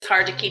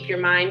hard to keep your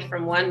mind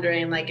from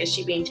wondering, like, is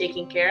she being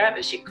taken care of?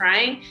 Is she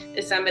crying?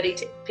 Is somebody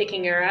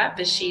picking her up?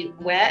 Is she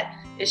wet?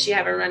 Does she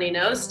have a runny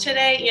nose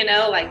today? You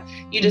know, like,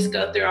 you just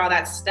go through all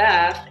that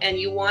stuff, and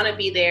you want to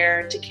be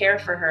there to care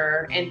for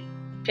her and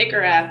pick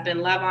her up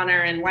and love on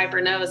her and wipe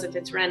her nose if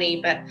it's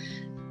runny. But,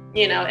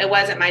 you know, it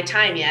wasn't my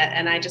time yet.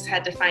 And I just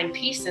had to find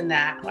peace in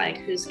that. Like,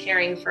 who's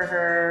caring for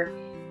her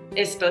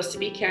is supposed to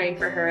be caring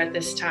for her at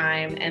this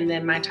time, and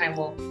then my time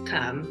will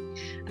come.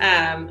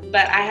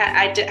 But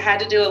I had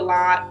to do a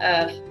lot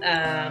of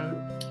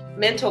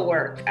mental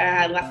work.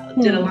 I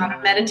did a lot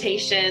of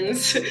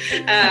meditations.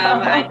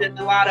 I did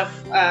a lot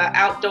of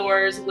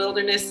outdoors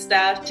wilderness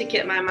stuff to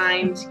get my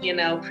mind, you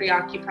know,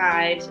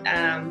 preoccupied,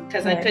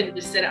 because I couldn't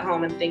just sit at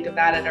home and think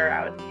about it,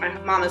 or my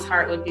mama's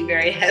heart would be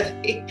very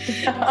heavy.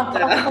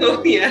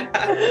 So,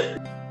 yeah.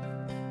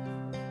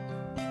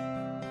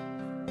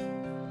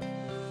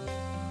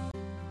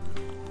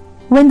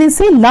 When they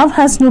say love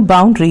has no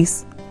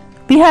boundaries,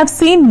 we have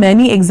seen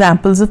many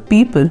examples of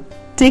people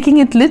taking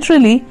it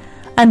literally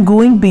and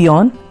going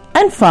beyond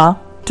and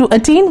far to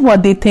attain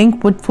what they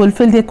think would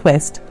fulfill their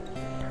quest.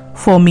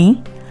 For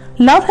me,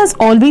 love has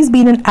always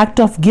been an act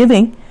of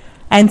giving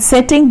and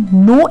setting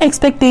no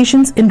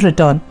expectations in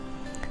return.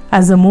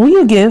 As the more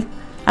you give,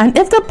 and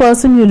if the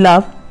person you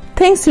love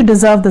thinks you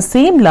deserve the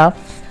same love,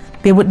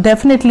 they would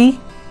definitely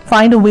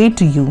find a way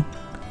to you,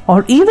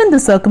 or even the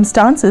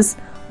circumstances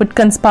would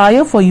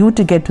conspire for you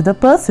to get to the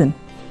person.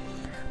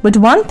 But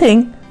one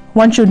thing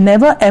one should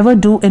never ever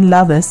do in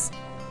love is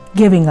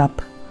giving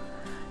up.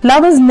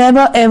 Love is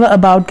never ever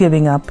about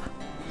giving up.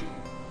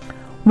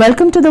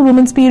 Welcome to the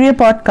Women's Period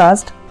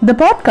Podcast, the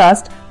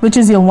podcast which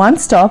is your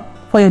one-stop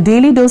for your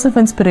daily dose of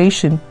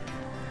inspiration.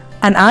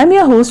 And I'm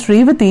your host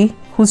Revati,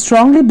 who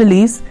strongly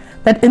believes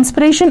that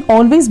inspiration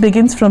always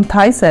begins from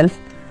thyself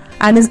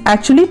and is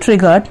actually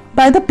triggered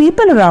by the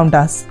people around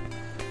us.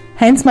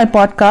 Hence, my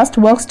podcast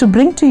works to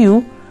bring to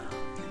you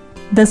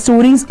the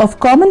stories of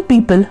common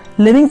people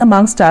living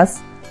amongst us,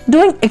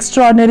 doing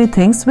extraordinary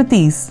things with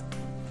ease.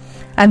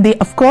 And they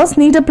of course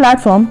need a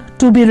platform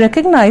to be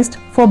recognized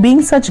for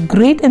being such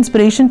great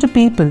inspiration to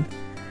people.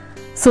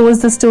 So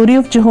is the story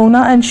of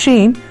Johanna and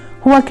Shane,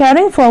 who are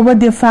carrying forward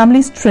their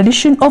family's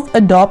tradition of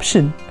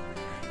adoption.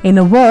 In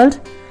a world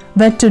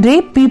where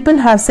today people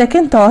have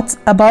second thoughts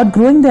about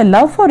growing their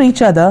love for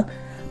each other,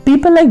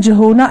 people like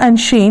Johanna and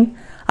Shane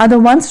are the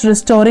ones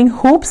restoring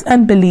hopes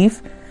and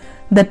belief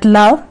that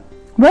love,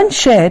 when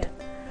shared,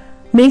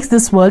 makes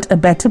this world a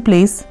better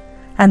place,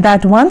 and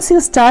that once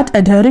you start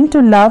adhering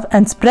to love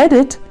and spread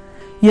it,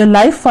 your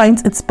life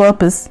finds its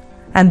purpose,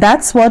 and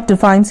that's what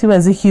defines you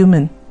as a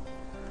human.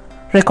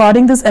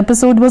 Recording this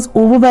episode was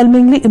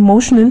overwhelmingly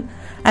emotional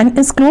and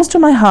is close to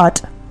my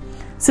heart,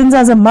 since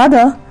as a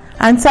mother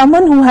and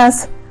someone who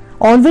has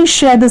always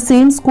shared the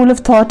same school of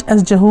thought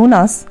as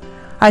Johanna's,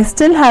 I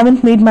still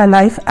haven't made my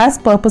life as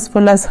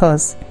purposeful as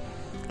hers.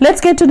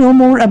 Let's get to know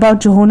more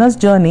about Johanna's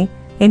journey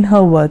in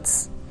her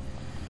words.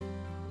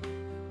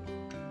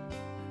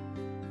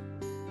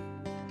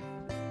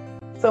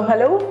 So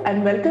hello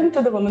and welcome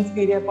to the Women's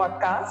Period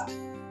Podcast.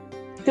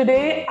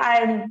 Today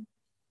I'm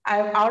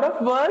out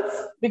of words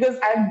because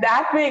I'm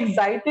that way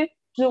excited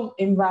to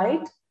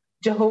invite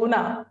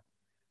Johanna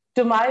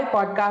to my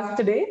podcast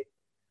today.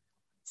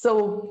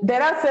 So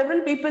there are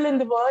several people in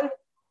the world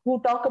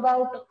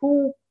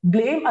who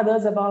blame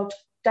others about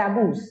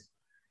taboos.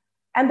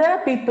 And there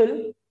are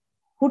people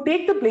who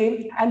take the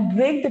blame and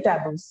break the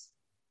taboos.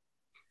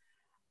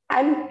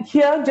 And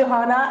here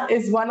Johanna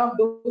is one of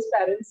those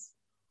parents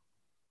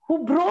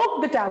who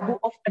broke the taboo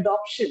of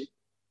adoption,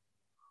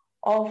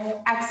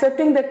 of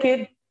accepting the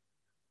kid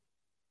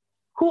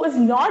who is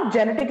not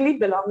genetically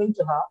belonging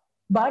to her,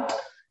 but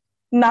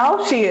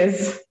now she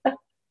is.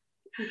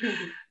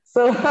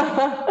 So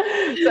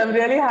I'm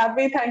really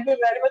happy. Thank you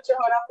very much,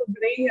 Johanna, for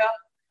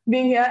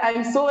being here.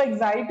 I'm so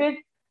excited,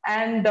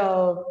 and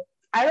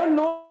I don't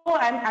know,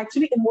 I'm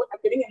actually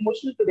getting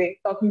emotional today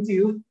talking to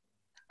you.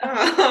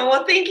 Oh,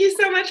 well, thank you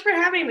so much for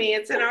having me.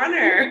 It's an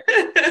honor.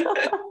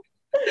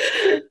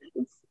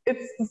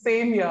 It's the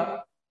same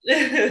here.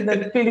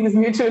 The feeling is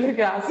mutual, if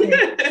you ask me.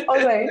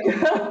 All right.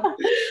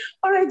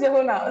 All right,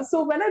 Johanna.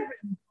 So when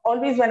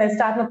I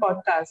start my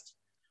podcast,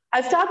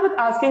 I start with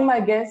asking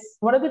my guests,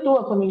 what are the 2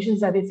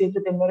 affirmations that they say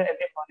to them every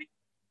morning?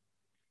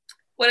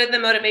 What are the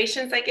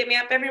motivations that get me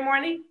up every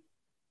morning?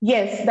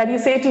 Yes, that you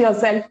say to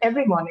yourself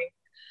every morning.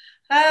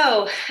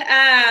 Oh,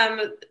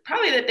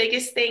 probably the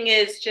biggest thing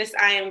is just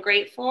I am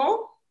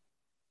grateful.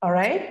 All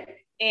right.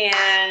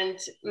 And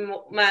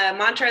my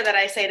mantra that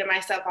I say to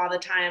myself all the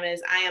time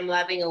is I am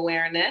loving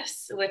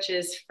awareness, which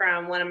is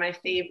from one of my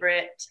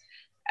favorite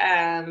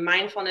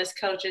mindfulness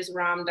coaches,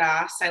 Ram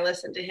Dass. I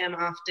listen to him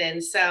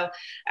often. So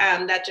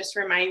that just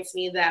reminds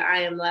me that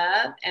I am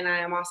loved, and I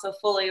am also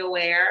fully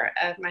aware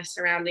of my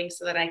surroundings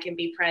so that I can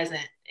be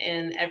present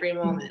in every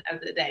moment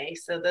of the day.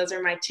 So those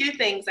are my 2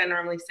 things I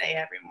normally say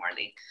every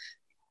morning.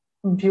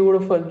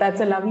 Beautiful. That's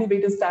a lovely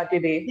way to start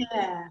your day.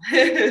 Yeah.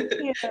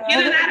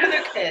 Either that or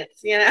their kids,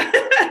 you know?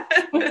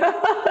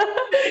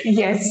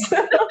 Yes.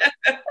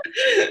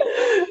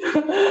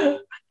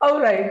 All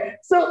right.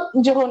 So,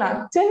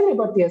 Johanna, tell me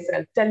about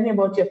yourself. Tell me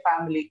about your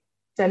family.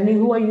 Tell me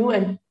who are you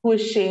and who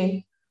is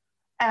Shane,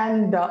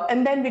 and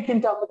then we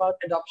can talk about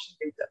adoption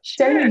later.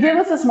 Tell Sure. me, give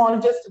us a small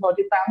gist about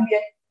your family.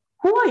 And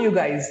who are you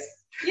guys?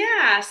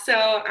 Yeah,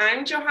 so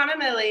I'm Johanna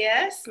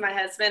Milius. My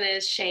husband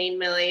is Shane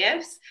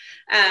Milius.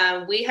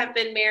 We have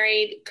been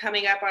married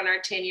coming up on our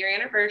 10-year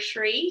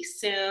anniversary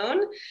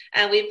soon.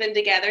 And we've been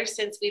together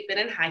since we've been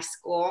in high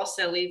school.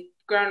 So we've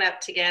grown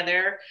up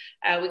together.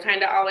 We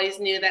kind of always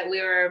knew that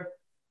we were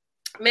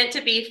meant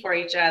to be for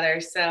each other.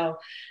 So,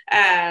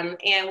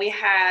 and we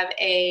have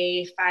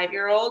a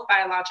 5-year-old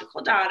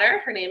biological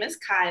daughter. Her name is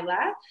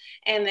Kyla.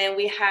 And then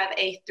we have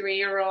a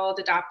 3-year-old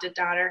adopted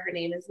daughter. Her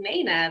name is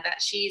Nana,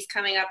 that she's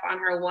coming up on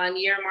her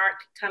 1-year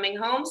mark coming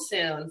home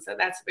soon. So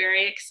that's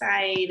very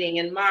exciting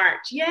in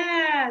March.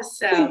 Yeah.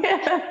 So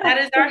that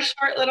is our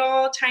short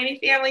little tiny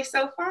family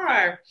so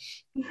far.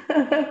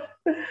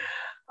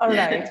 All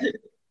right.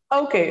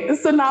 Okay.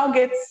 So now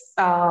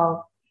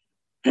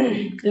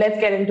let's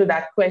get into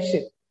that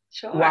question.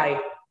 Sure. Why?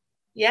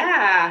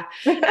 Yeah.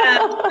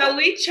 So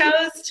we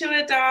chose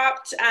to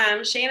adopt.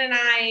 Shane and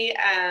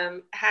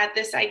I had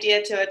this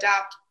idea to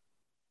adopt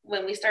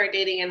when we started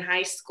dating in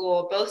high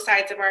school. Both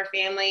sides of our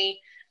family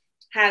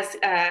has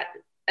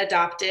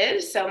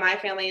adopted. So my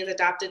family is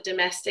adopted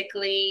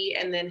domestically,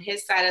 and then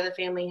his side of the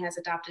family has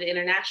adopted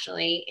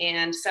internationally.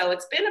 And so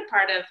it's been a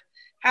part of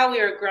how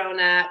we were grown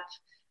up.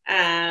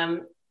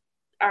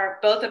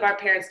 Both of our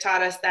parents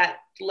taught us that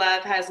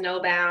love has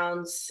no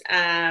bounds.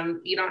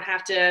 You don't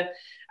have to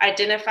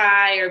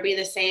identify or be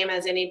the same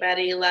as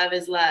anybody. Love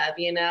is love,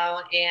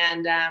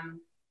 and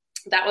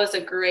that was a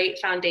great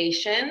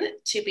foundation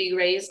to be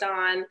raised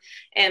on.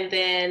 And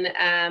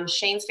then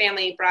Shane's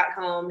family brought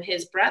home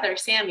his brother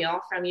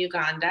Samuel from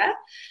Uganda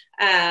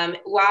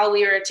while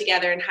we were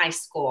together in high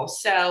school.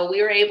 So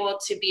we were able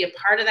to be a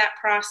part of that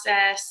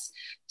process,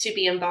 to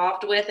be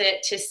involved with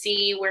it, to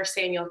see where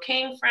Samuel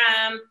came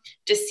from,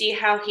 to see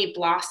how he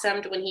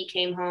blossomed when he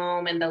came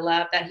home and the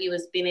love that he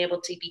was being able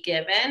to be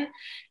given.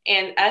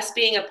 And us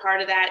being a part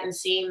of that and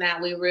seeing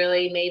that, we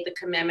really made the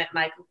commitment,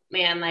 like,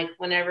 man, like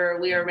whenever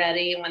we are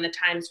ready and when the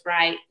time's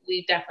right,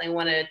 we definitely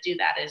want to do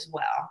that as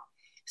well.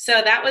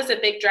 So that was a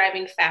big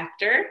driving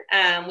factor.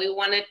 We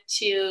wanted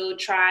to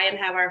try and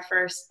have our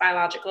first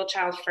biological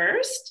child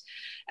first,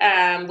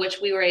 which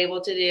we were able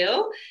to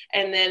do.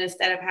 And then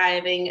instead of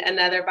having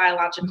another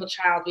biological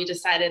child, we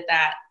decided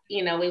that,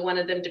 we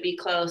wanted them to be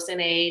close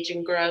in age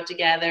and grow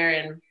together,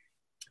 and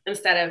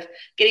instead of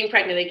getting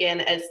pregnant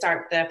again, and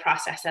start the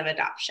process of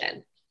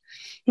adoption.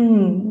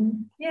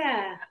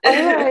 Yeah.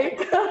 All right.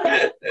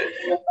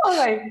 All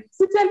right.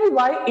 So tell me,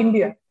 why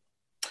India?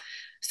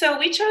 So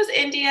we chose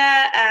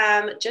India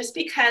just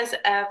because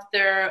of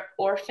their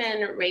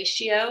orphan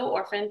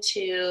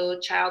to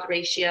child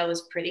ratio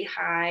is pretty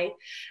high.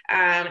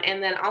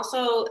 And then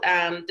also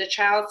the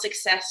child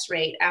success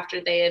rate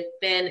after they have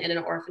been in an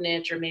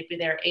orphanage, or maybe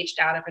they're aged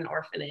out of an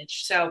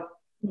orphanage. So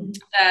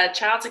the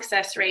child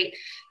success rate,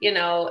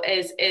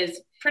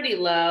 is pretty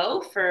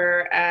low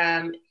for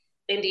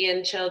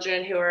Indian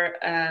children who are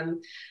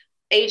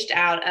aged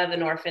out of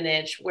an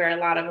orphanage, where a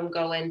lot of them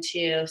go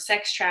into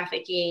sex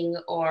trafficking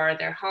or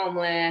they're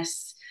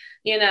homeless,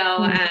 and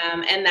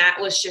that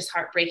was just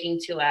heartbreaking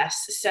to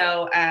us.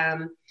 So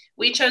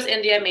we chose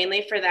India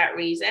mainly for that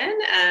reason,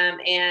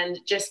 and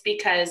just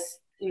because,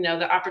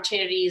 the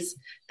opportunities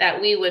that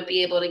we would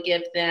be able to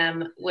give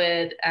them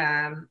would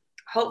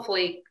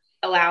hopefully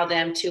allow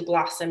them to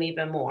blossom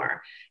even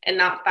more and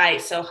not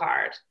fight so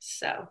hard.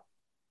 So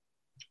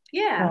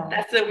yeah,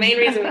 that's the main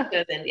reason we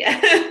chose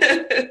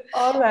India.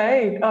 All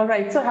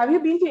right. So have you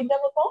been to India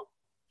before?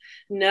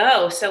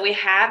 No, so we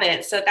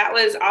haven't. So that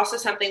was also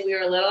something we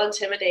were a little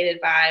intimidated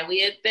by.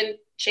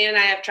 Shane and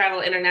I have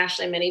traveled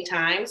internationally many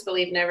times, but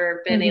we've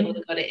never been able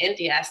to go to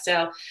India.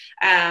 So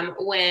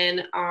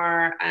when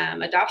our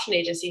adoption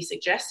agency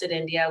suggested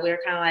India, we were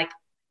kind of like,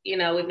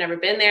 we've never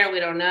been there. We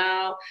don't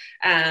know.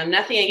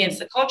 Nothing against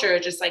the culture.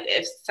 Just like,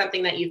 if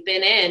something that you've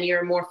been in,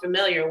 you're more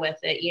familiar with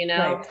it,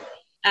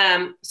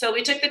 Right. So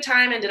we took the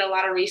time and did a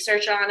lot of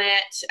research on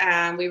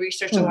it. We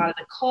researched a lot of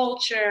the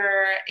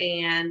culture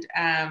and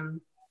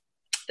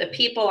the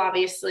people,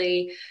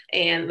 obviously,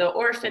 and the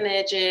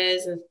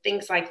orphanages and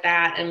things like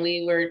that. And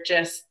we were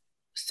just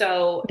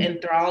so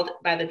enthralled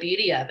by the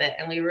beauty of it,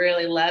 and we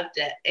really loved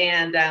it.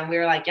 And we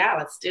were like, yeah,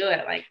 let's do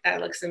it. Like, that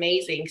looks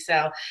amazing.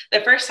 So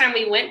the first time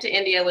we went to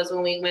India was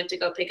when we went to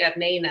go pick up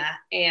Nana,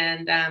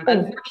 and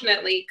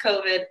unfortunately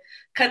COVID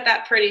cut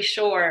that pretty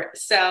short.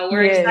 So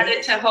we're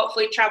excited to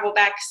hopefully travel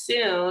back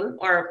soon,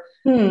 or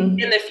in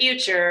the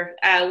future,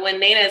 when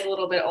Nana is a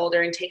little bit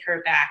older, and take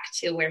her back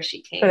to where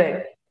she came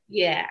from.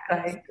 Yeah.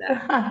 Right.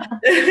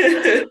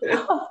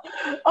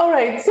 All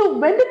right. So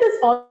when did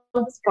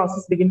this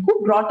process begin?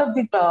 Who brought up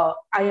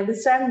I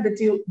understand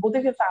that both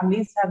of your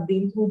families have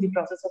been through the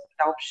process of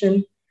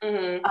adoption.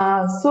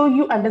 So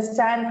you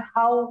understand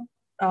how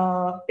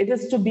it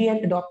is to be an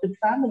adopted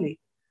family.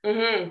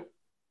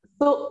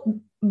 So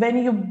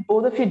when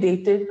both of you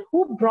dated,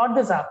 who brought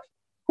this up?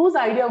 Whose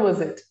idea was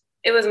it?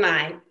 It was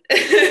mine.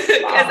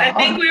 Because I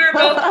think we were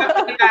both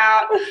talking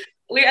Wow. about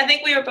I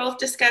think we were both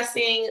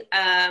discussing,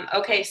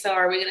 okay, so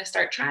are we going to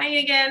start trying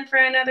again for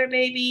another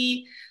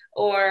baby?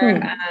 Or,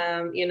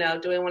 Hmm.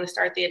 do we want to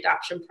start the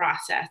adoption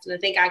process? And I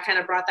think I kind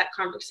of brought that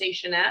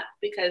conversation up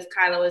because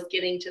Kyla was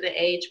getting to the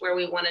age where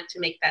we wanted to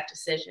make that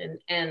decision.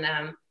 And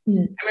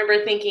Hmm. I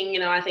remember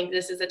thinking, I think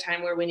this is a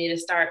time where we need to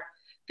start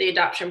the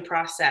adoption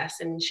process.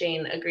 And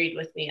Shane agreed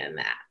with me on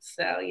that.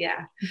 So,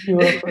 yeah.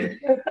 Beautiful.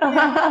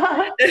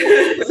 Yeah.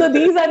 So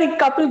these are the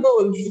couple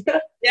goals.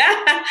 Yeah,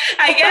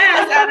 I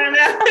guess. I don't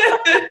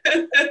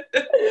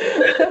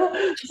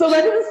know. So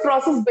when did this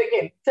process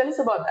begin? Tell us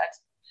about that.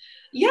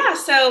 Yeah,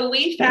 so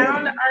we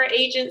found our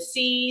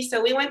agency.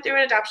 So we went through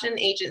an adoption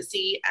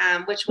agency,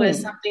 which was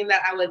Hmm. something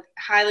that I would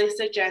highly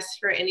suggest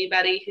for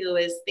anybody who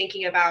is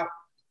thinking about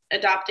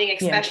adopting, Yeah.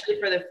 especially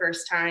for the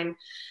first time,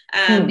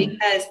 Hmm.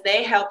 because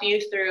they help you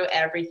through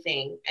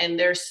everything. And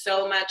there's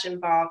so much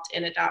involved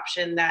in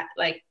adoption that,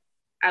 like,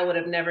 I would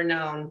have never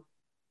known.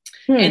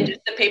 And Hmm.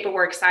 just the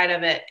paperwork side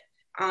of it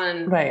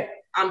on Right.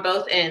 on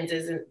both ends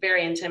is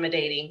very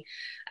intimidating.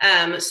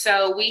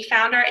 So we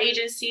found our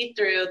agency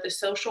through the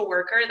social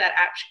worker that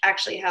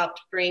actually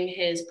helped bring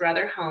his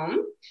brother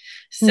home.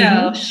 So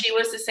Mm-hmm. she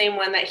was the same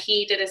one that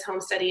he did his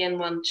home study in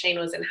when Shane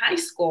was in high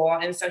school,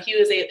 and so she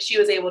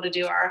was able to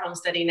do our home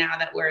study now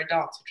that we're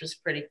adults, which was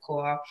pretty cool.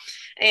 All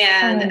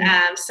And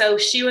right. so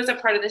she was a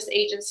part of this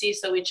agency,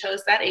 so we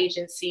chose that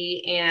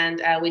agency,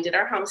 and we did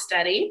our home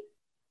study,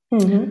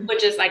 Mm-hmm.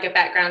 which is like a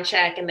background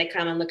check, and they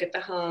come and look at the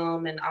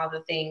home and all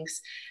the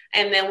things.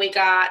 And then we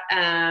got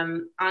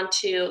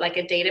onto like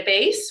a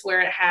database where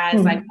it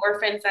has like Mm-hmm.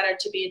 orphans that are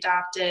to be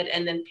adopted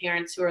and then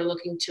parents who are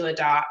looking to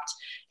adopt,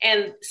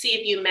 and see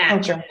if you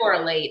match or Okay.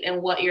 correlate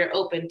and what you're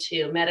open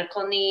to,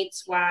 medical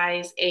needs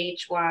wise,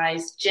 age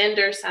wise,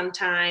 gender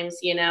sometimes,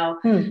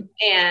 Hmm.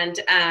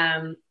 and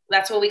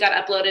that's what we got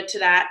uploaded to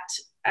that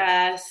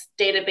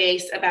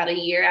database about a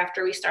year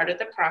after we started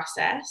the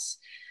process.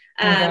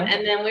 All right.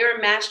 And then we were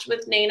matched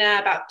with Nana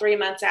about 3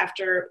 months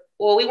after.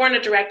 Well, we weren't a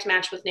direct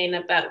match with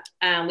Nana, but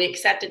we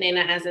accepted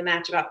Nana as a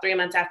match about 3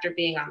 months after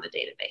being on the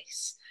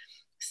database.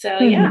 So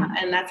yeah, Mm-hmm.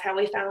 and that's how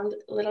we found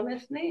Little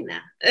Miss Nana.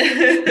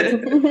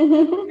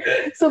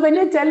 So when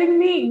you're telling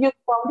me you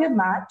found your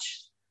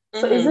match,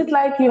 so is Mm-hmm. it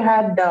like you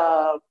had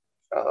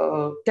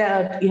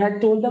you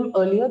had told them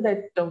earlier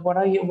that what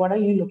are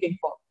you looking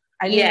for?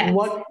 I mean, Yes.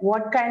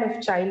 what kind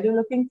of child you're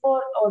looking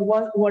for, or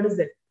what is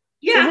it?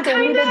 Is Yeah, it kind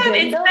only the of.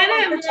 It's gender of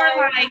kind the of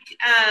more child? like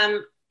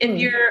if Hmm.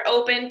 you're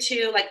open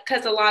to, like,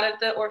 because a lot of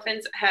the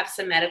orphans have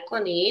some medical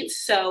needs.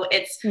 So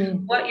it's Hmm.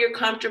 what you're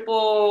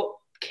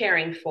comfortable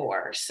caring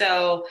for.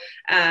 So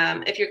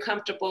if you're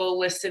comfortable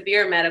with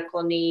severe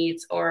medical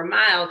needs or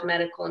mild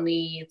medical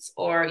needs,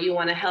 or you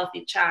want a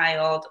healthy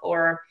child,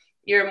 or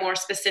you're more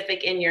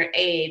specific in your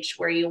age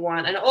where you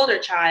want an older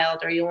child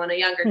or you want a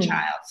younger Hmm.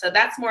 child. So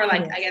that's more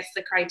like, I Yes. guess,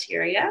 the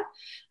criteria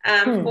for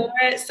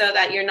Hmm. it, so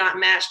that you're not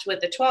matched with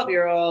a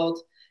 12-year-old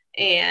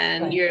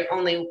and Right. you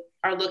only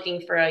are looking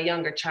for a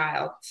younger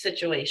child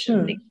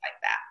situation, things Hmm. like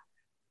that.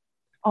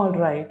 All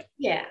right.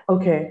 Yeah.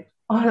 Okay.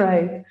 All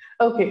right.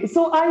 Okay.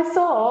 So I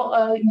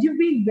saw you've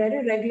been very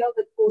regular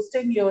with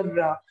posting your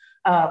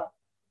uh,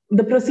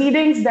 the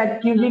proceedings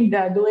that you've Mhm.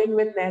 been doing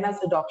with Naina's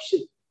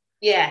adoption.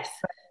 Yes.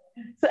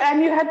 So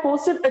and you had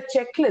posted a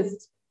checklist,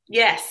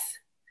 Yes.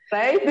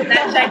 right?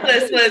 That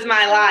checklist was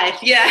my life.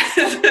 Yes.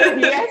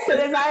 Yes,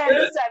 as I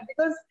understand,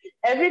 because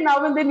every now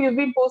and then you've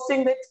been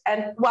posting it, and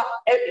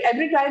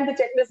every time the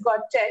checklist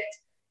got checked,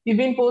 you've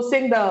been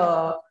posting the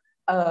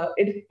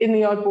in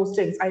your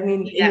postings. I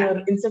mean, in Yeah. your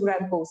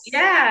Instagram posts.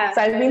 Yeah.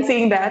 So I've been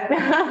seeing that.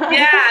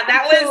 Yeah,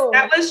 that So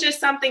was just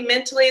something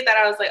mentally that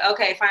I was like,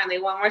 okay, finally,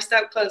 one more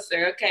step closer.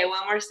 Okay,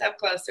 one more step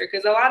closer.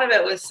 Because a lot of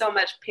it was so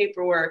much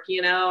paperwork,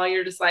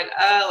 you're just like,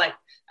 oh, like,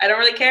 I don't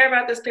really care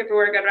about this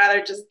paperwork. I'd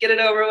rather just get it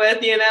over with,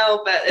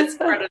 but it's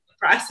part of the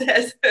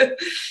process.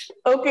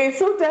 okay,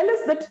 so tell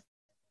us that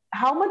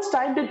how much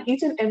time did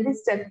each and every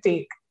step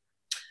take?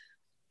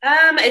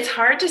 It's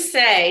hard to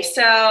say.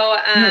 So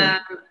Hmm.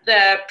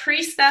 the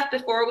pre stuff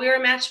before we were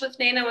matched with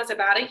Nana was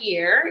about a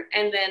year,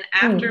 and then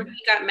after Hmm. we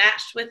got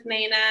matched with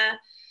Nana,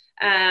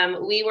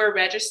 we were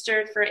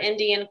registered for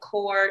Indian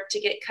court to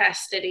get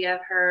custody of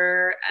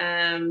her.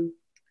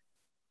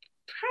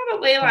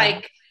 Probably Wow.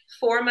 like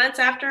 4 months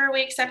after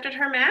we accepted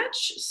her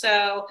match.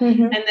 So, and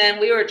Mm-hmm. then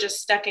we were just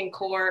stuck in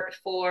court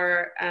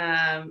for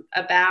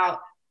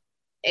about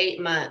 8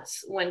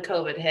 months when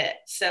COVID hit.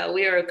 So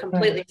we were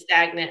completely Right.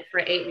 stagnant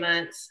for 8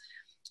 months,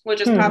 which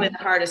was probably Hmm.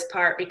 the hardest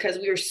part because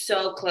we were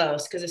so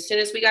close. Because as soon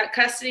as we got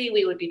custody,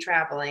 we would be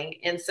traveling.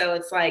 And so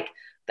it's like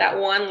that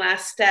one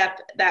last step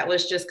that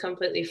was just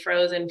completely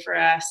frozen for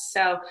us.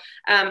 So,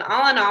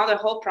 all in all, the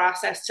whole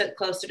process took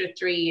closer to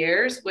 3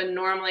 years when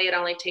normally it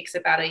only takes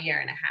about a year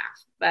and a half.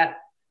 But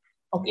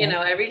Okay.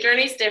 every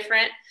journey is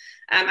different.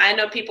 I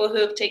know people who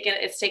have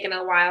it's taken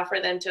a while for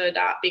them to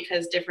adopt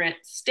because different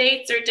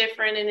states are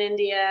different in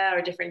India,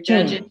 or different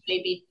judges Hmm.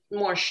 may be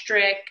more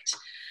strict,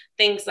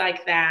 things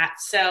like that.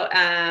 So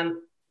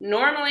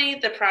normally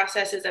the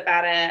process is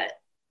about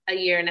a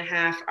year and a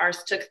half.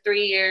 Ours took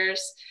 3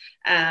 years.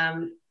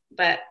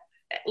 But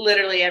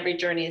literally every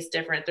journey is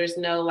different. There's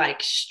no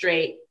like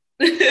straight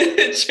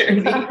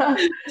journey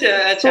to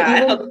a So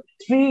child. even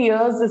 3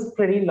 years is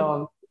pretty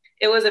long.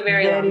 It was a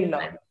very long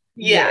long. time.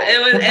 Yeah,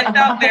 it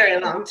felt very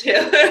long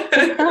too.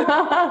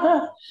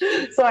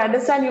 So I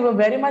understand you were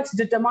very much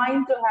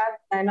determined to have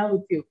Naina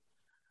with you.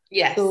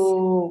 Yes.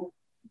 So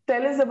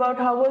tell us about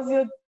how was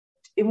your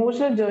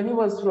emotional journey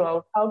was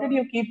throughout. How did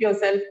you keep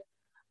yourself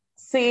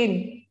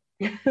sane?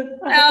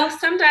 Well,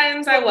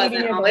 sometimes I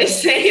wasn't always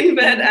sane,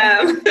 but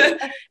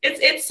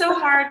it's so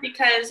hard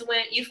because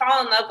when you fall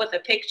in love with a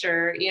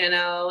picture,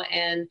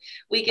 and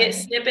we get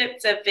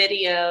snippets of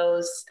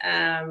videos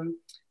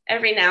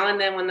every now and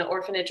then when the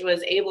orphanage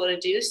was able to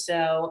do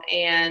so,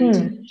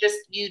 and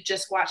you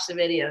just watch the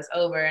videos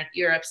over and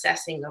you're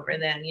obsessing over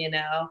them,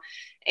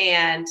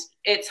 and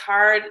it's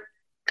hard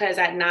because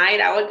at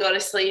night I would go to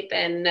sleep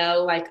and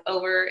know like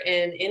over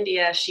in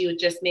India, she would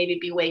just maybe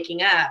be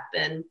waking up,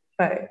 and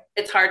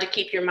it's hard to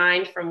keep your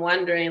mind from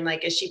wondering,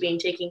 like, is she being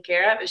taken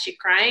care of? Is she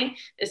crying?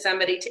 Is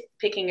somebody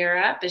picking her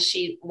up? Is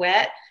she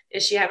wet?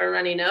 Is she have a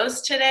runny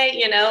nose today?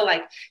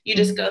 Like you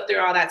just go through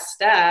all that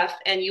stuff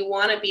and you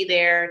want to be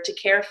there to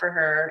care for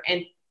her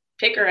and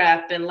pick her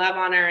up and love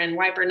on her and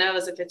wipe her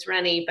nose if it's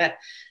runny. But,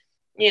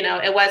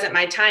 it wasn't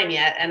my time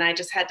yet. And I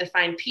just had to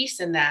find peace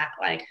in that.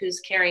 Like who's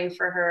caring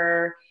for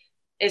her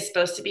is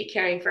supposed to be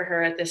caring for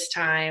her at this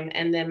time.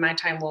 And then my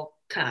time will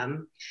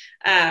come.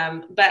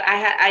 But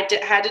I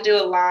had to do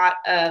a lot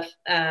of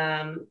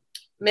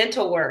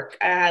mental work.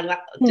 I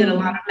did a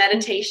lot of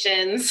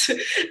meditations.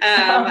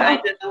 I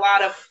did a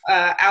lot of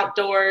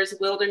outdoors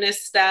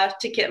wilderness stuff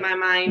to get my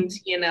mind,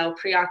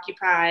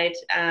 preoccupied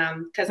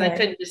because I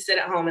couldn't just sit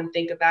at home and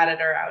think about it,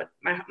 or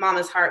my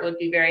mama's heart would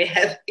be very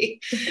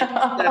heavy.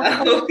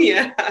 So,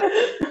 yeah.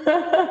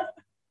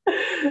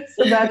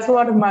 So that's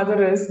what a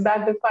mother is.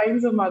 That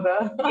defines a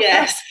mother.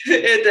 Yes,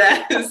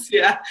 it does.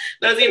 Yeah.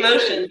 Those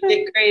emotions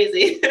get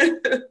crazy.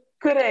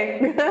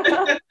 Correct.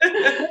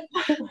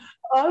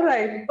 All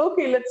right.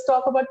 Okay, let's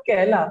talk about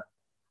Kayla.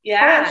 Yeah.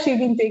 How has she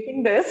been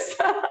taking this?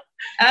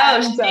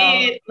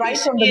 Right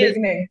from the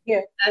beginning.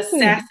 Yeah. A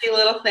sassy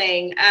little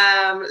thing.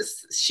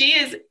 She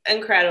is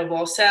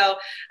incredible. So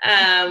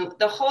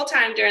the whole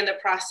time during the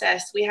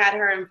process, we had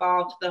her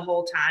involved the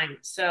whole time.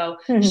 So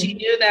she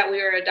knew that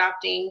we were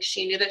adopting.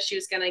 She knew that she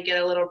was going to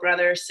get a little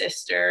brother or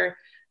sister.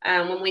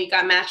 When we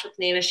got matched with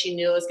Naina, she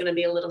knew it was going to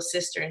be a little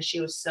sister, and she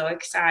was so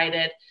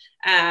excited.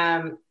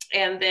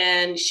 And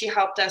then she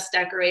helped us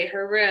decorate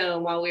her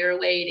room while we were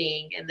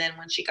waiting. And then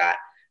when she got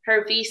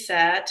her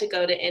visa to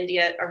go to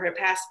India, or her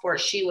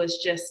passport, she was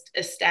just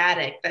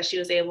ecstatic that she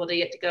was able to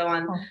get to go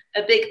on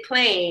a big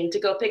plane to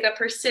go pick up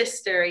her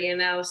sister,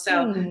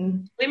 So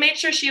we made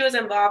sure she was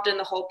involved in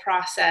the whole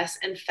process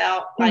and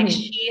felt like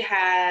she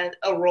had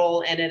a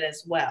role in it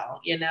as well.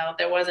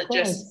 There wasn't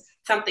just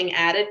something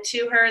added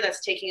to her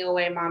that's taking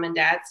away mom and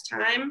dad's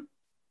time.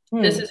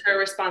 This is her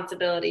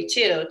responsibility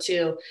too,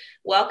 to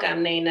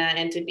welcome Naina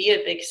and to be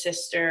a big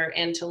sister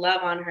and to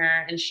love on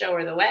her and show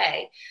her the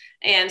way.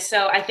 And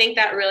so I think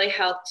that really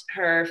helped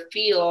her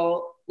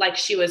feel like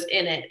she was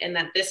in it, and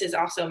that this is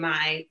also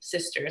my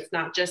sister. It's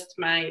not just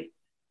my,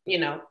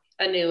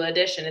 a new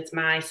addition. It's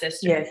my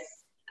sister.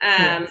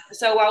 Yes.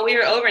 So while we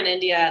were over in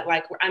India,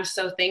 like, I'm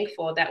so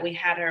thankful that we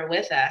had her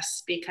with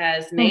us,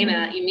 because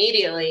Naina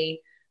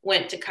immediately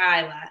went to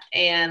Kyla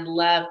and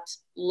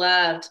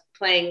loved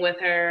playing with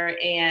her,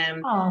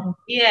 and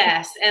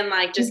yes, and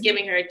like just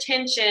giving her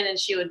attention, and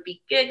she would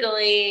be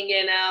giggling,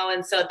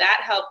 and so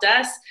that helped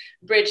us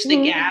bridge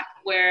the gap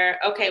where,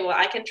 okay, well,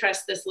 I can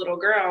trust this little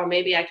girl,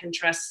 maybe I can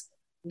trust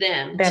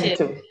them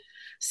too.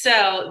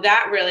 So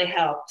that really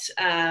helped.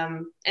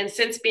 And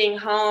since being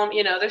home,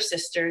 they're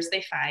sisters,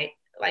 they fight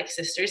like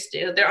sisters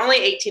do. They're only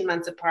 18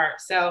 months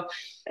apart, so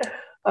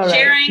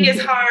sharing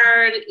is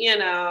hard,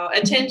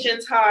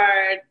 attention's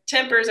hard,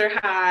 tempers are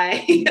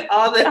high,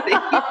 all the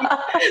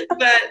things.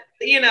 But,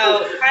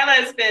 Kyla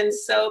has been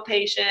so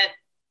patient,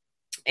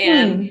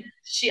 and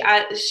she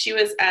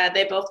was,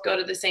 they both go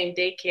to the same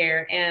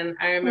daycare. And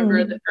I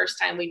remember the first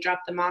time we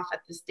dropped them off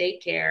at this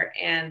daycare,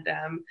 and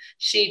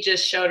she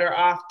just showed her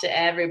off to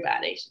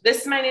everybody. This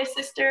is my new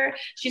sister.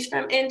 She's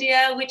from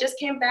India. We just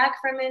came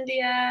back from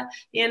India,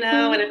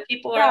 and if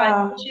people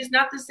are like, she's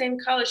not the same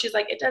color, she's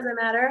like, it doesn't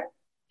matter.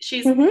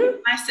 She's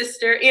my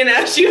sister,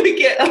 she would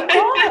get. Of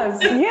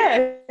course,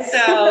 yes.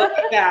 So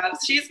yeah,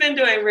 she's been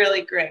doing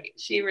really great.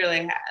 She really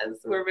has.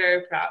 We're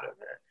very proud of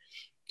her.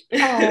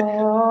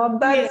 Oh,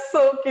 that's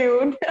so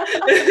cute.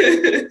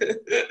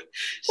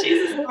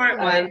 She's a smart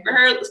one.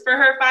 For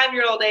her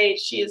 5-year-old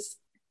age, she's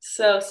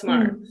so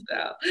smart.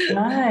 So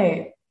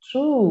right,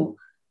 true.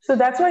 So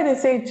that's why they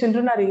say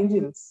children are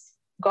angels,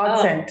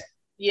 God sent.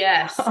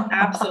 Yes,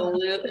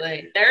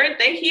 absolutely.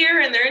 They hear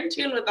and they're in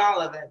tune with all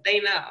of it.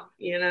 They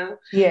know,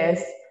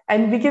 Yes.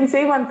 And we can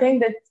say one thing,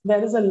 that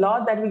there is a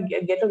lot that we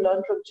get to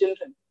learn from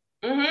children.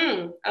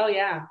 Oh,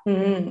 yeah.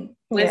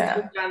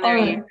 Wisdom down their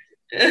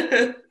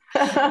ears.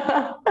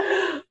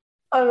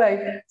 All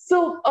right.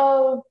 So,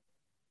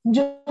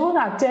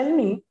 Jonah, tell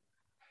me,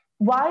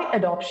 why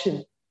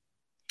adoption?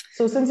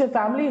 So since your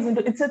family is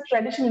into, it's a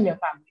tradition in your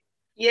family.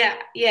 Yeah,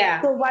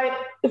 yeah. So why,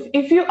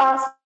 if you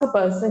ask a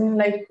person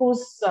like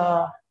who's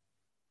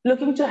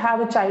looking to have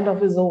a child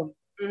of his own,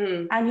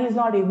 and he's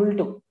not able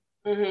to,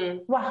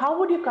 well, how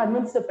would you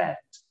convince the parent?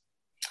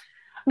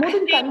 More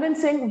than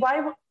convincing,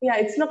 why? Yeah,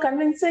 it's not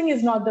convincing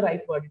is not the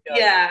right word.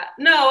 Yeah,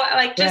 no,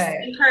 like just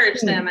Right.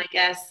 encourage them, I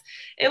guess.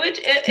 It's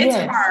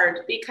Yes.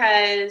 hard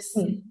because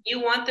you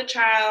want the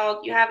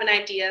child, you have an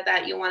idea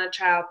that you want a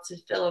child to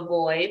fill a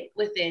void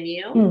within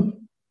you.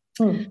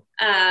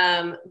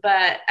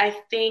 But I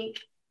think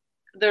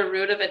the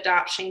root of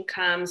adoption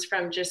comes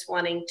from just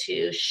wanting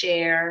to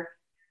share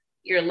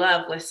your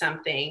love with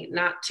something,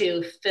 not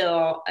to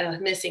fill a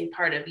missing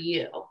part of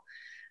you.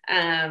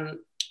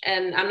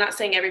 And I'm not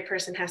saying every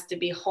person has to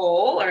be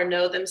whole or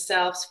know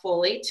themselves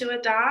fully to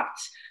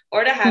adopt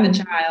or to have a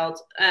child.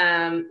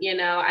 You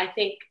know, I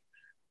think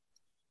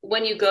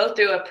when you go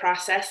through a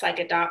process like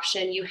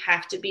adoption, you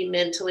have to be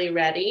mentally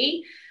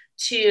ready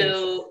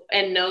to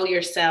and know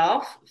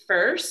yourself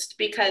first,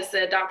 because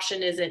the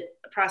adoption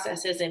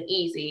process isn't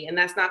easy. And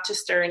that's not to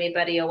stir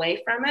anybody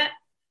away from it.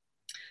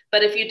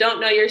 But if you don't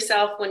know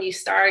yourself when you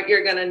start,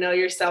 you're going to know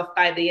yourself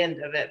by the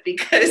end of it,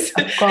 because it's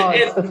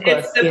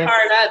the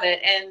part of it.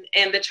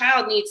 And the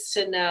child needs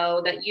to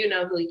know that you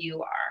know who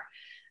you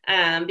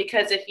are.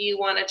 Because if you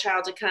want a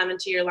child to come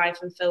into your life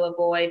and fill a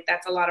void,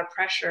 that's a lot of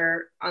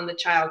pressure on the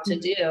child to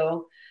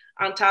do,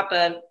 on top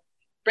of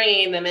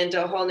bringing them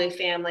into a whole new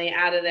family,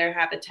 out of their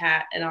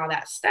habitat and all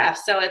that stuff.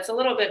 So it's a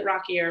little bit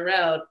rockier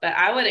road, but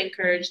I would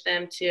encourage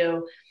them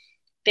to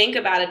think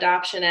about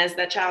adoption as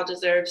that child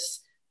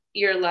deserves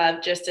your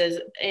love just as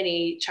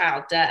any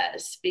child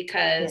does,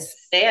 because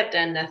they have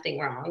done nothing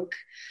wrong.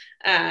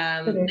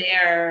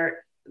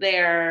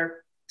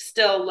 They're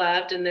still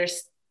loved, and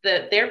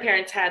their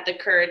parents had the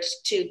courage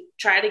to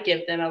try to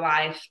give them a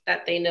life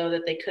that they know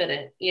that they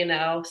couldn't, you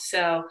know?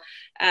 So,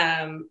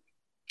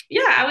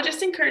 yeah, I would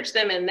just encourage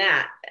them in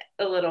that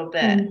a little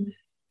bit,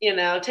 you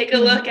know, take a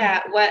look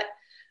at what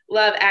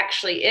love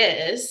actually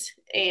is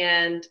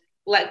and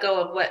let go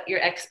of what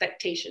your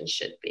expectations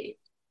should be.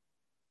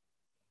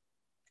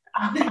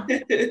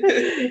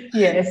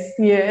 Yes.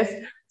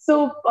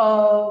 So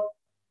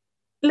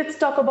let's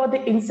talk about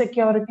the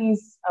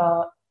insecurities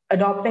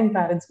adopting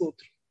parents go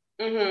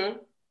through.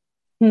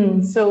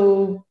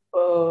 So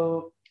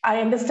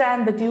I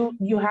understand that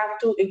you have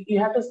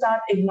to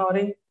start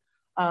ignoring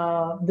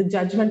the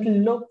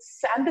judgmental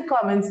looks and the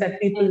comments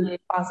that people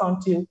pass on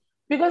to you,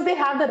 because they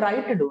have the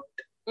right to do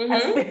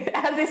it,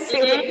 as they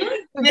say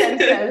to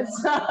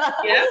themselves.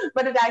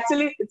 But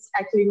it's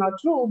actually not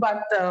true.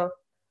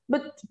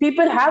 But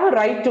people have a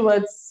right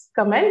towards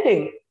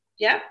commenting.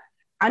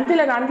 Until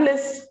and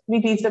unless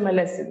we teach them a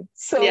lesson.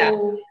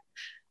 So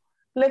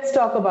let's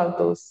talk about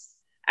those.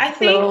 I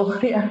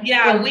think, we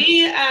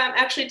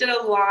actually did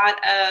a lot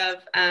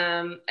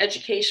of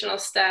educational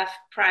stuff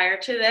prior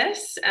to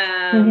this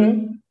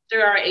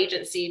through our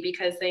agency,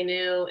 because they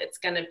knew it's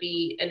going to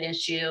be an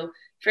issue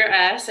for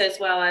us as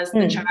well as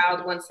the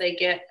child once they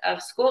get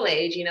of school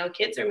age. You know,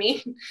 kids are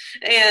mean.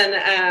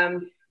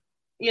 And,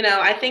 you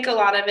know, I think a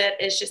lot of it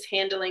is just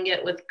handling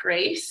it with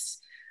grace,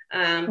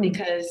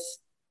 because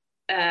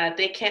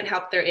they can't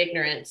help their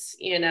ignorance,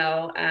 you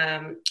know.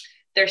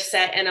 They're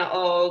set in an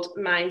old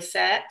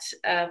mindset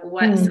of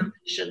what something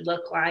should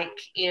look like,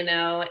 you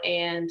know,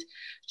 and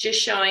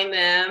just showing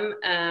them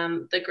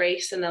the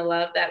grace and the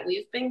love that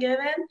we've been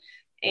given,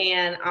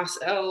 and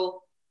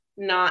also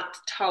not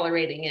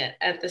tolerating it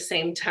at the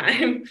same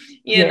time,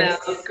 you know,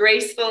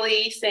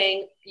 gracefully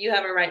saying, you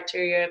have a right to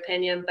your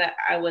opinion, but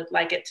I would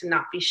like it to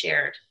not be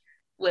shared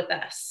with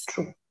us.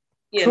 True.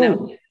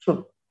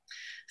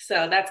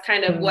 So that's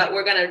kind of what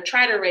we're going to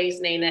try to raise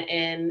Naina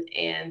in,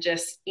 and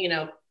just, you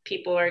know,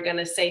 people are going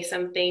to say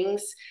some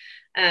things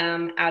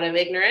out of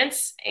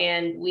ignorance,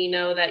 and we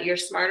know that you're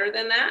smarter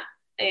than that,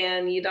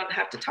 and you don't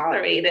have to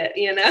tolerate it,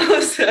 you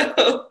know.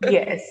 So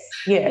yes.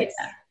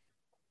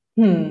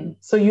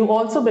 So you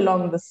also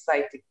belong in the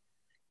society.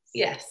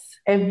 Yes,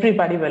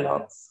 everybody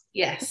belongs.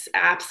 Yes,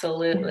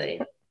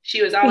 absolutely.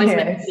 She was always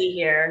meant to be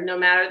here. No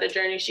matter the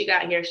journey she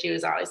got here, she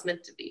was always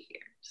meant to be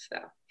here. So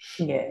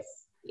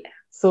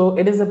so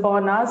it is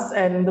upon us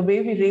and the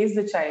way we raise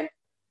the child.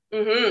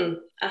 100%.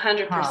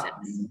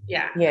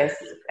 Yeah. Yes.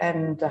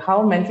 And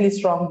how mentally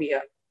strong we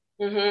are.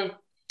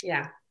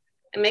 Yeah.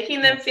 And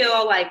making them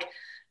feel like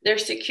they're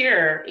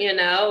secure, you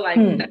know, like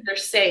that they're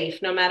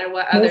safe no matter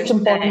what others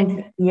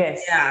say.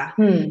 Yes. Yeah.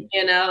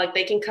 You know, like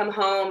they can come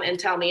home and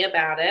tell me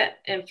about it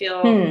and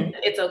feel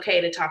it's okay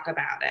to talk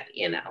about it.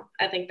 You know,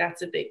 I think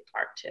that's a big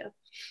part too.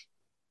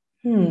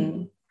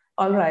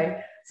 All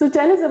right. So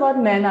tell us about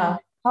Naina.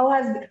 How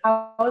has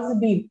it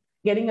been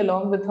getting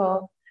along with her,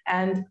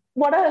 and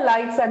what are her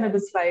likes and her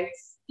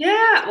dislikes?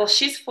 Yeah, well,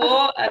 she's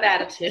full of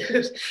attitude,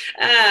 which is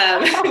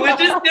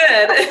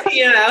good.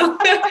 She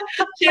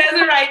has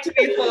a right to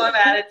be full of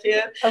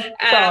attitude. Of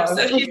So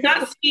course. she's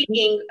not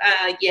speaking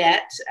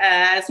yet,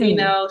 as we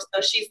know.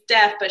 So she's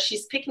deaf, but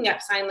she's picking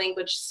up sign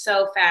language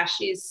so fast.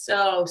 She's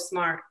so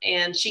smart,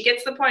 and she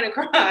gets the point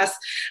across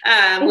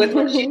with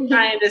what she's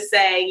trying to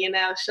say.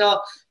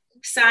 She'll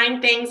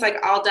sign things like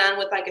all done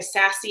with like a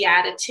sassy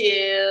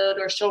attitude,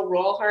 or she'll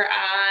roll her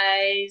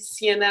eyes,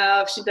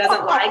 if she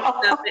doesn't like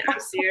something.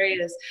 I'm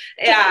serious.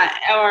 Yeah.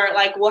 Or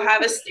like we'll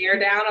have a stare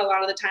down a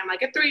lot of the time,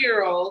 like a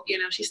 3-year-old,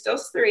 she's still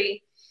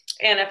 3.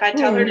 And if I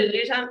tell her to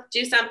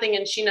do something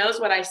and she knows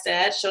what I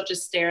said, she'll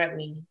just stare at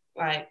me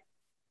like,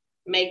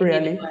 make me do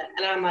it.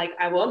 And I'm like,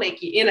 I will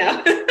make you,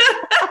 yeah,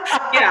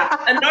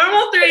 a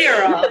normal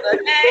 3-year-old.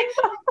 Okay.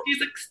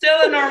 She's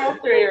still a normal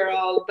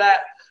 3-year-old, but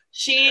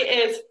she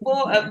is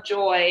full of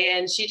joy,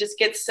 and she just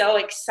gets so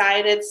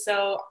excited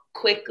so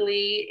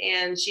quickly,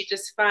 and she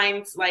just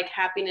finds like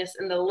happiness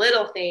in the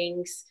little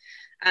things.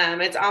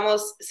 It's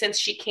almost, since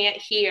she can't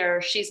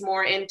hear, she's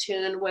more in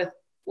tune with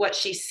what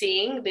she's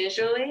seeing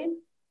visually.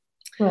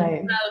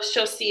 Right. So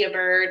she'll see a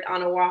bird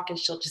on a walk and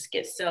she'll just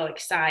get so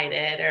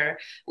excited. Or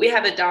we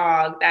have a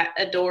dog that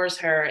adores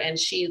her and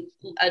she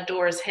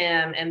adores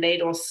him, and they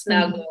will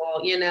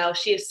snuggle.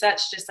 She is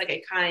such just like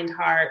a kind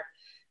heart,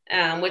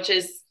 which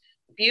is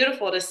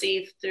beautiful to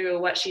see through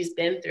what she's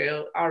been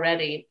through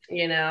already.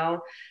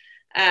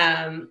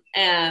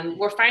 And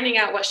we're finding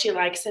out what she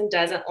likes and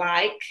doesn't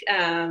like.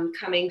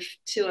 Coming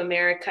to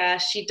America,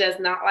 she does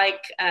not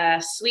like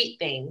sweet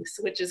things,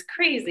 which is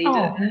crazy to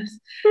us,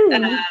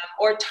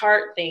 or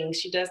tart things.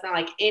 She does not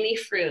like any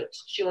fruit.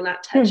 She will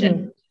not touch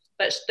it.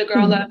 But the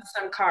girl loves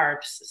some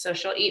carbs, so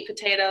she'll eat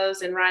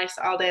potatoes and rice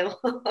all day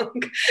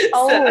long.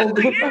 So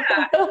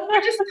yeah,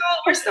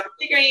 we're still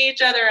figuring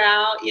each other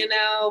out,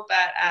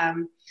 but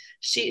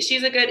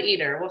she's a good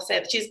eater. We'll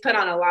say she's put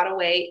on a lot of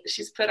weight.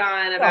 She's put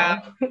on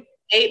about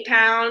 8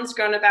 pounds,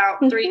 grown about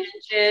 3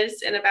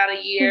 inches in about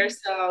a year.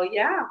 So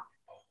yeah,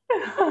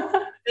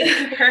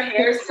 her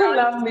hair's so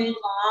long.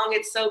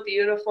 It's so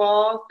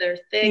beautiful. They're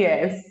thick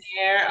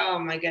hair. Oh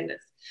my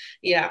goodness.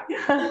 Yeah.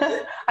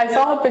 I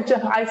saw her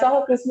picture. I saw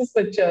her Christmas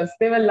pictures.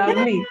 They were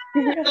lovely.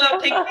 Little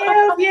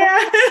pigtails. Yeah.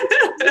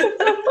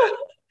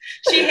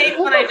 She hates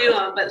when I do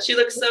them, but she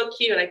looks so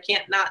cute. I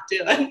can't not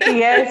do it.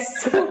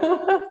 Yes.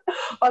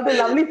 Or the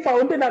lovely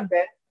fountain up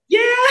there.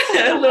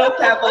 Yeah. Little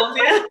pebbles.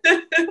 Yeah.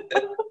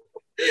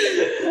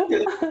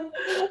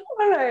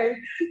 All right.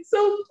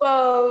 So,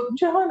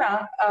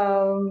 Johanna,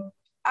 I'll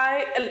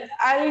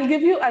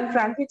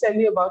frankly tell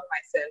you about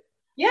myself.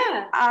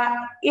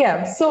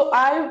 Yeah. So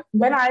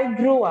when I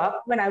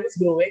was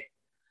growing,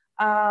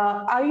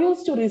 I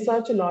used to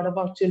research a lot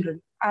about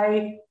children.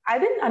 I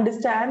didn't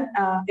understand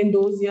in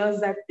those years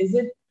that is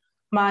it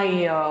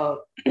my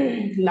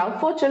love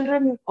for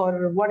children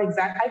or what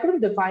exactly. I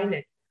couldn't define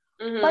it.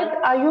 But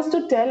I used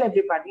to tell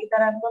everybody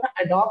that I'm going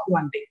to adopt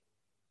one day.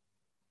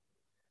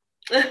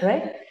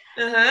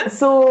 Right?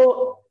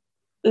 So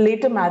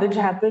later marriage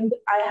happened.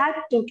 I had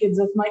 2 kids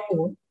of my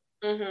own.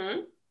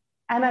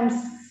 And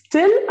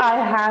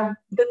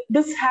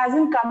this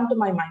hasn't come to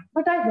my mind,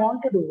 but I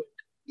want to do it.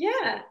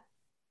 Yeah.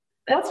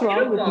 What's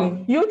wrong with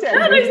me? You tell me.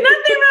 There's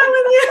nothing wrong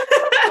with you.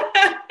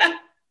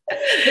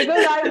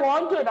 Because I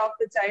want to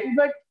adopt a child,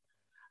 but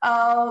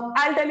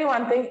I'll tell you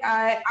one thing.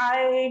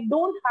 I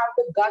don't have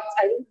the guts.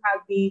 I don't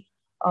have the,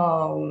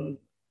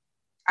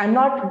 I'm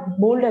not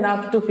bold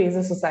enough to face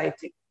a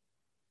society.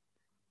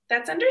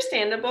 That's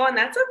understandable, and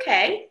that's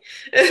okay.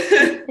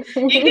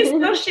 You can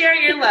still share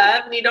your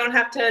love, and you don't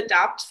have to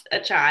adopt a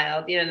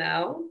child,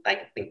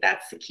 I think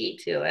that's the key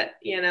to it,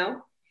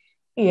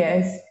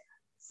 Yes.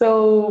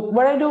 So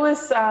what I do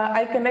is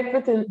I connect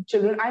with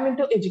children. I'm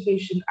into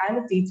education. I'm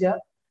a teacher.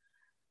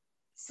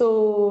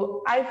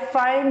 So I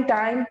find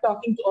time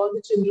talking to all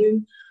the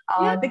children.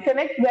 They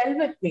connect well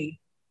with me.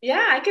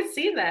 Yeah, I could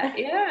see that.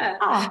 Yeah.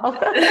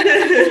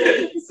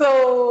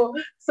 So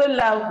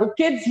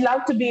kids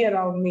love to be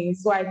around me.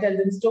 So I tell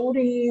them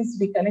stories.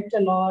 We connect a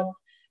lot,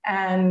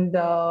 and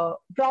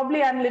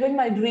probably I'm living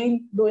my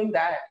dream doing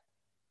that.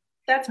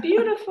 That's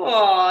beautiful.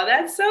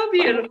 That's so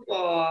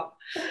beautiful.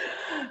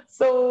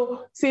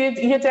 So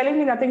you're telling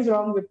me nothing's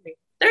wrong with me.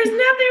 There's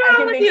nothing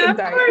wrong with you. Of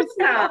course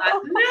not.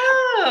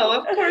 No,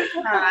 of course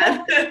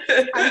not.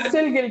 I'm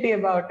still guilty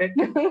about it.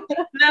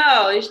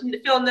 No, you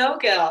should feel no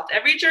guilt.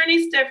 Every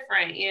journey's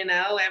different, and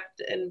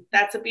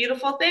that's a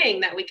beautiful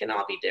thing that we can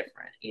all be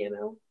different,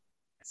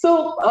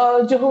 So,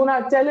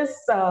 Johanna, tell us,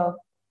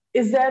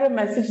 is there a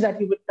message that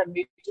you would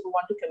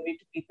want to convey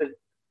to people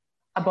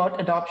about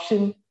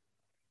adoption?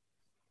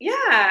 Yeah,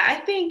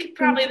 I think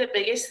probably the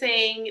biggest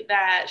thing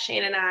that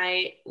Shane and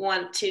I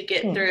want to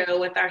get through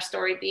with our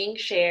story being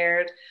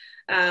shared,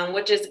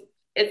 which is,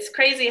 it's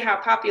crazy how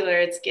popular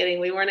it's getting.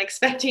 We weren't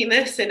expecting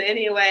this in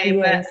any way,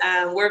 but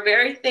we're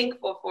very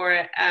thankful for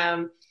it.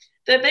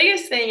 The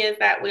biggest thing is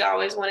that we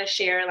always want to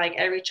share, like,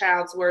 every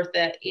child's worth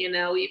it,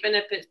 even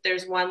if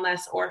there's one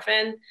less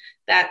orphan,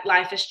 that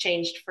life has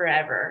changed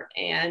forever.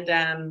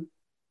 And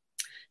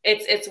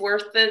it's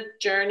worth the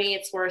journey.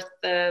 It's worth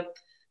the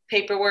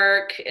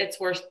paperwork. It's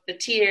worth the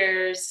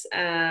tears,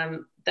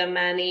 the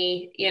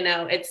money,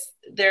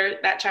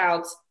 that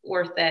child's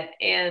worth it.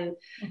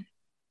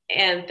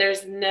 And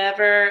there's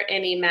never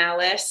any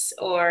malice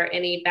or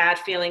any bad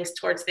feelings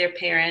towards their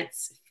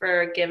parents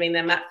for giving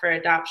them up for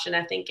adoption.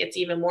 I think it's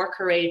even more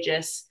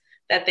courageous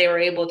that they were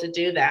able to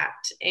do that.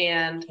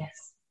 And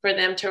for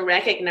them to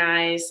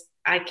recognize,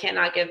 I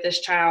cannot give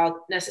this child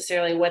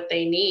necessarily what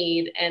they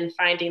need, and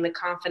finding the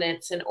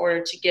confidence in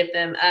order to give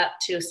them up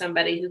to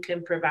somebody who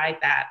can provide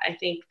that. I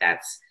think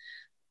that's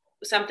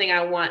something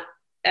I want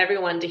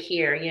everyone to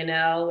hear,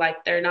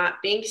 like they're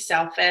not being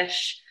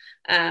selfish.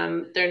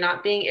 They're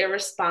not being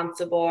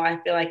irresponsible. I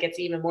feel like it's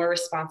even more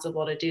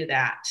responsible to do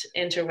that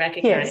and to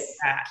recognize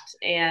that.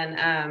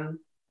 And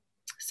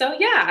so,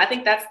 I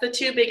think that's the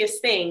two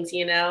biggest things.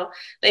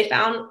 They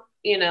found,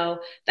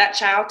 that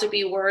child to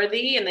be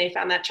worthy, and they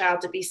found that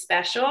child to be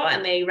special,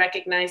 and they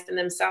recognized in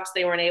themselves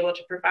they weren't able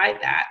to provide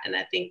that. And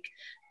I think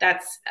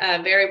that's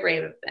very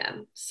brave of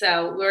them.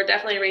 So we're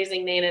definitely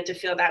raising Nana to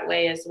feel that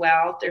way as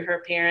well through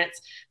her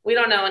parents. We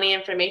don't know any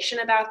information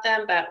about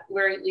them, but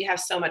we have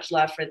so much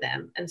love for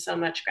them and so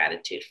much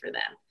gratitude for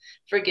them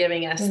for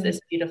giving us this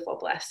beautiful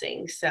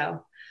blessing.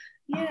 So,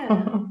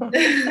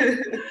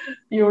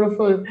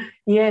 Beautiful.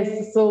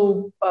 Yes.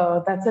 So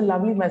that's a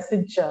lovely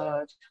message,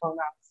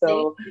 Jahona.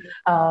 So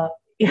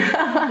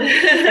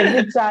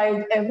every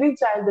child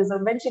is,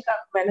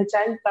 when a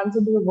child comes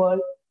into the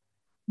world,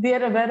 they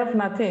are aware of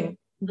nothing.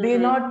 They're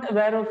not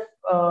aware of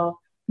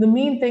the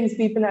mean things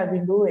people have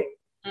been doing.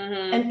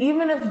 And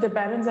even if the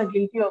parents are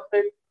guilty of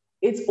it,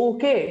 it's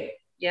okay.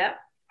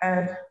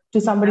 To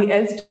somebody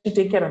else to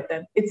take care of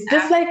them. It's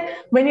just like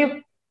when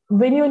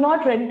you're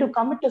not ready to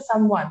commit to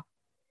someone,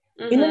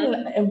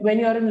 when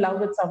you're in love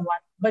with someone,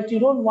 but you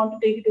don't want to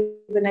take it to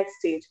the next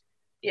stage.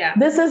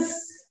 This is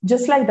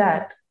just like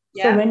that.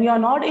 So when you're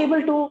not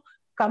able to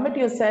commit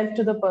yourself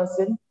to the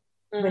person,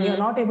 when you're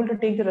not able to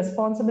take the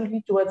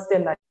responsibility towards their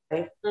life,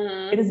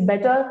 it is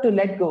better to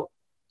let go.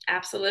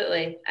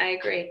 Absolutely. I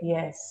agree.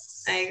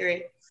 Yes. I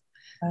agree.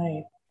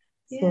 Right.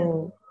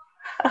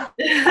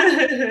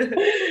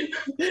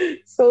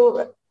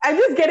 So I'm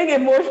just getting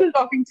emotional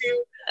talking to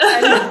you.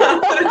 I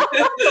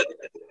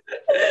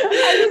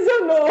just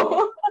don't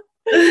know.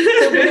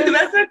 So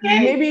that's okay.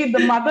 Maybe the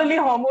motherly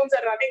hormones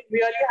are running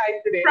really high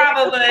today.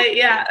 Probably,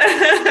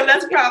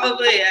 that's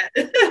probably it.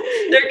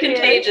 They're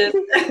contagious.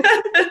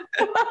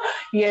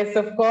 Yes,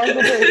 of course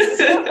it is.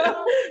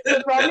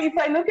 So probably if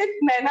I look at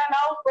Naina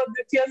now,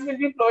 the tears will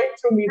be flowing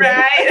through me.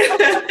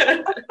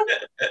 Right.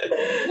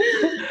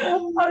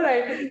 All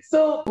right.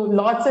 So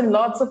lots and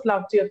lots of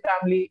love to your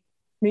family.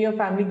 May your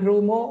family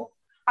grow more.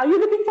 Are you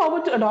looking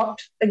forward to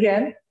adopt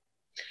again?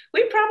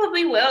 We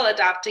probably will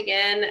adopt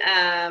again.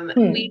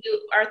 We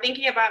are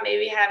thinking about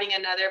maybe having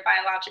another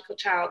biological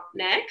child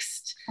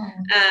next.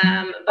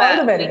 All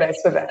the very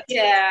best for that.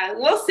 Yeah,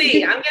 we'll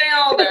see. I'm getting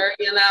older,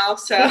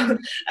 so.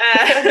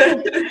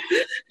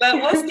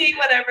 But we'll see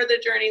whatever the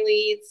journey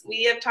leads.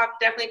 We have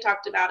definitely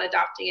talked about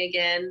adopting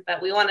again,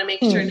 but we want to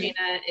make sure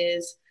Nana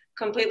is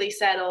completely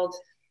settled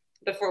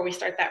before we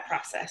start that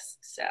process.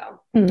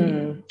 So.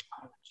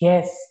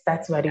 Yes,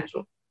 that's very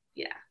true.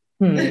 Yeah.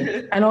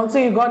 And also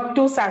you got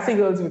 2 sassy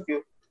girls with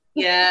you.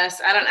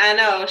 Yes, I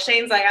know.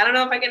 Shane's like, I don't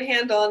know if I can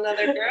handle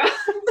another girl.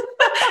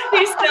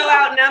 He's still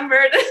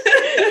outnumbered.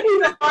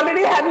 He's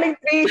already handling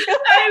 3.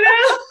 I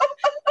know.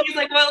 He's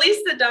like, well, at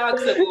least the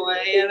dog's a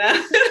boy,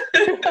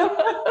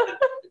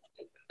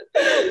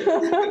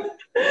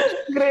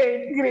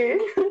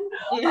 Great.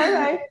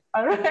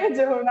 All right,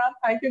 Jahona.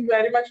 Thank you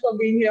very much for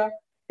being here.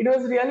 It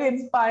was really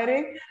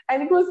inspiring,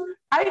 and it was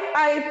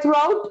I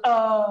throughout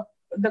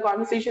the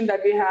conversation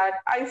that we had,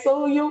 I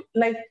saw you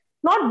like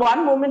not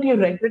one moment you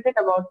regretted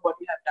about what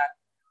you have done.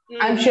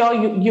 I'm sure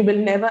you will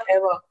never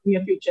ever in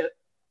your future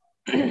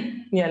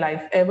in your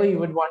life ever you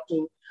would want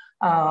to.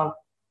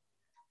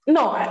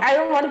 No, I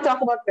don't want to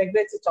talk about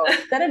regrets at all.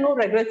 There are no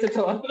regrets at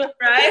all.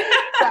 Right?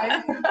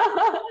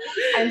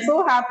 I'm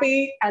so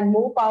happy, and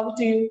more power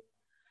to you,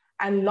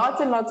 and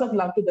lots of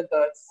love to the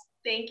girls.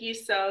 Thank you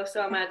so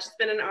much. It's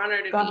been an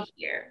honor to be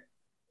here.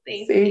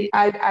 Thank you.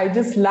 I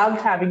just loved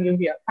having you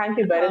here. Thank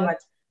you very much.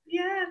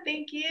 Yeah,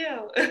 thank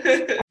you.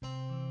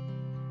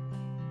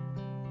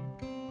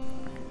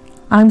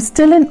 I'm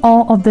still in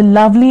awe of the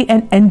lovely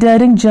and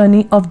endearing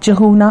journey of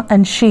Jahona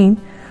and Shane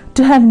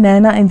to have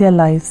Naina in their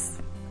lives.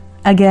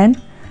 Again,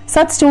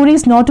 such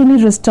stories not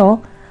only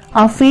restore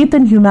our faith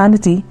in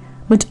humanity,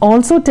 but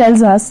also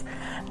tells us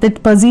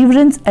that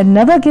perseverance and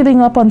never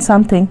giving up on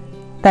something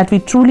that we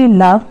truly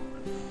love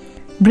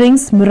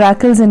brings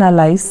miracles in our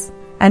lives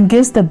and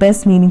gives the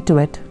best meaning to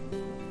it.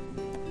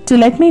 To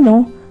let me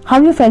know how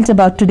you felt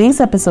about today's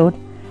episode,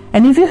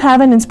 and if you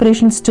have an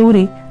inspirational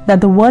story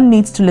that the world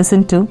needs to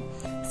listen to,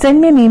 send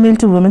me an email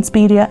to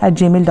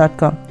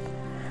womenspedia@gmail.com.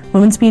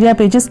 Womenspedia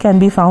pages can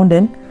be found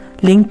in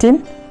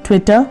LinkedIn,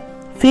 Twitter,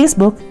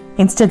 Facebook,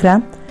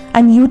 Instagram,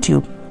 and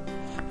YouTube.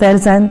 There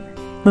is an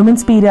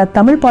Womenspedia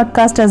Tamil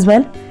podcast as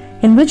well,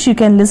 in which you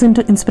can listen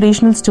to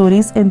inspirational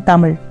stories in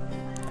Tamil.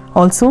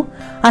 Also,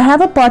 I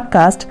have a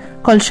podcast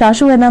called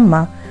Shashu and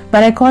Amma,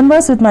 where I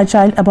converse with my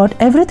child about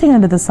everything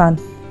under the sun.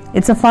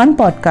 It's a fun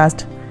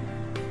podcast.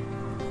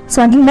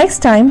 So until next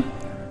time,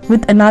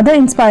 with another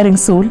inspiring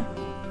soul,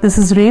 this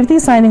is Revati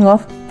signing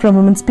off from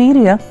Women's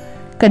Peria,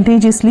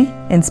 contagiously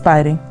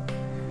inspiring.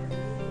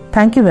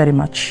 Thank you very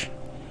much.